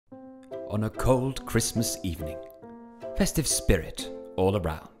on a cold Christmas evening. Festive spirit all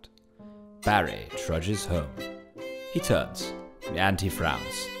around. Barry trudges home. He turns, and he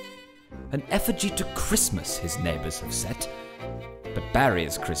frowns. An effigy to Christmas his neighbours have set, but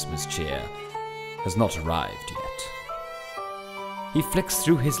Barry's Christmas cheer has not arrived yet. He flicks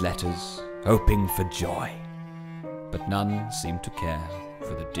through his letters, hoping for joy, but none seem to care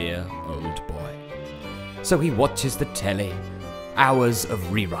for the dear old boy. So he watches the telly, hours of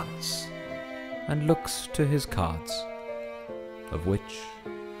reruns, and looks to his cards, of which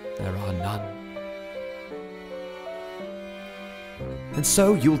there are none. And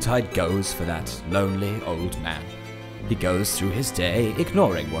so Yuletide goes for that lonely old man. He goes through his day,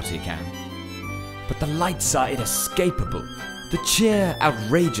 ignoring what he can. But the light side escapable, the cheer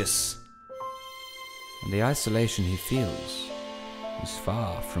outrageous, and the isolation he feels is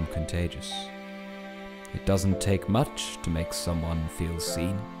far from contagious. It doesn't take much to make someone feel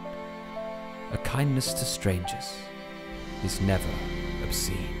seen. A kindness to strangers is never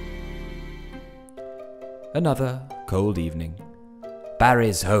obscene. Another cold evening.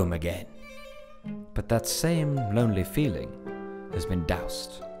 Barry's home again. But that same lonely feeling has been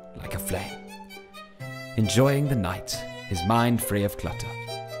doused like a flame. Enjoying the night, his mind free of clutter,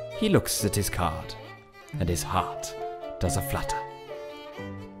 he looks at his card, and his heart does a flutter.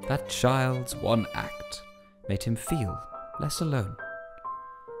 That child's one act made him feel less alone.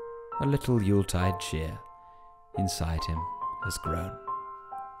 A little Yuletide cheer inside him has grown.